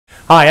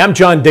Hi, I'm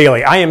John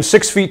Daly. I am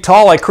 6 feet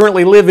tall. I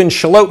currently live in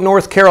Charlotte,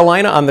 North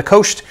Carolina on the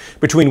coast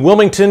between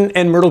Wilmington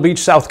and Myrtle Beach,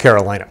 South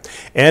Carolina.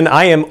 And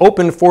I am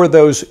open for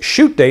those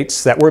shoot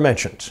dates that were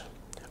mentioned.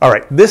 All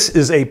right, this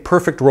is a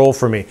perfect role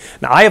for me.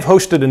 Now, I have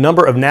hosted a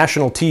number of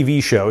national TV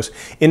shows.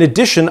 In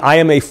addition, I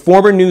am a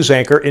former news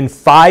anchor in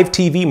 5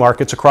 TV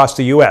markets across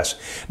the U.S.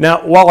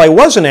 Now, while I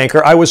was an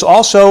anchor, I was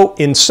also,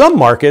 in some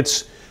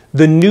markets,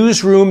 the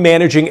newsroom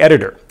managing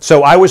editor.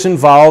 So I was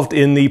involved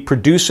in the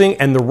producing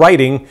and the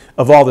writing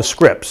of all the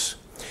scripts.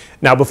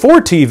 Now,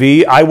 before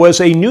TV, I was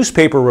a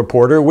newspaper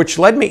reporter, which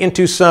led me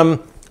into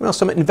some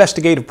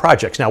investigative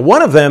projects. Now,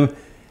 one of them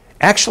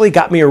actually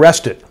got me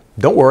arrested.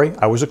 Don't worry,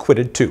 I was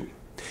acquitted too.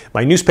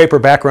 My newspaper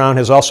background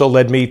has also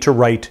led me to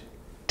write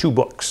 2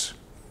 books.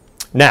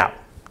 Now,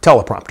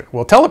 teleprompter.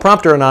 Well,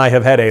 teleprompter and I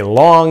have had a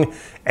long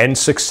and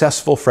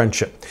successful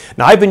friendship.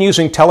 Now, I've been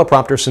using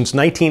teleprompter since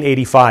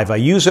 1985. I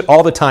use it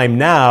all the time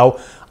now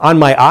on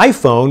my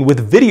iPhone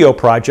with video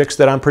projects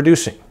that I'm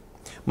producing.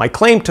 My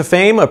claim to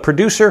fame, a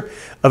producer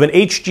of an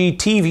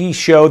HGTV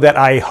show that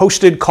I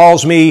hosted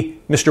calls me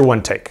Mr.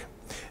 One Take.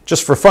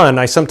 Just for fun,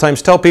 I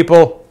sometimes tell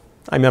people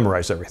I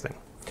memorize everything.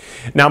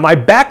 Now, my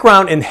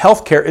background in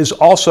healthcare is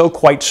also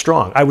quite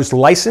strong. I was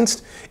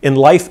licensed in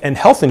life and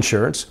health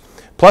insurance,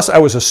 plus I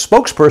was a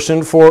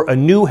spokesperson for a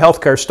new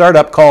healthcare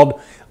startup called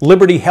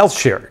Liberty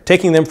HealthShare,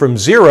 taking them from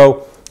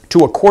 0 to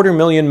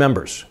 250,000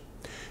 members.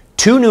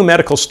 2 new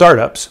medical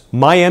startups,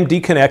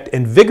 MyMD Connect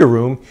and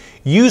VigorRoom,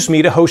 use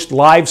me to host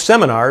live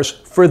seminars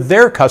for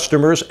their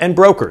customers and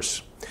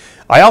brokers.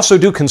 I also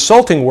do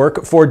consulting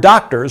work for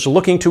doctors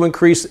looking to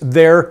increase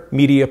their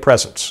media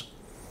presence.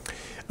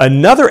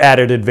 Another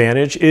added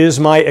advantage is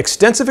my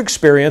extensive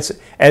experience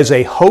as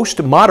a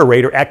host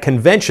moderator at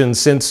conventions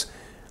since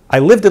I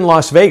lived in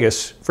Las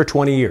Vegas for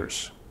 20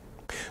 years.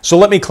 So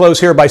let me close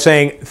here by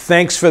saying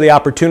thanks for the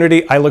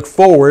opportunity. I look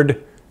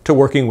forward to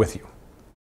working with you.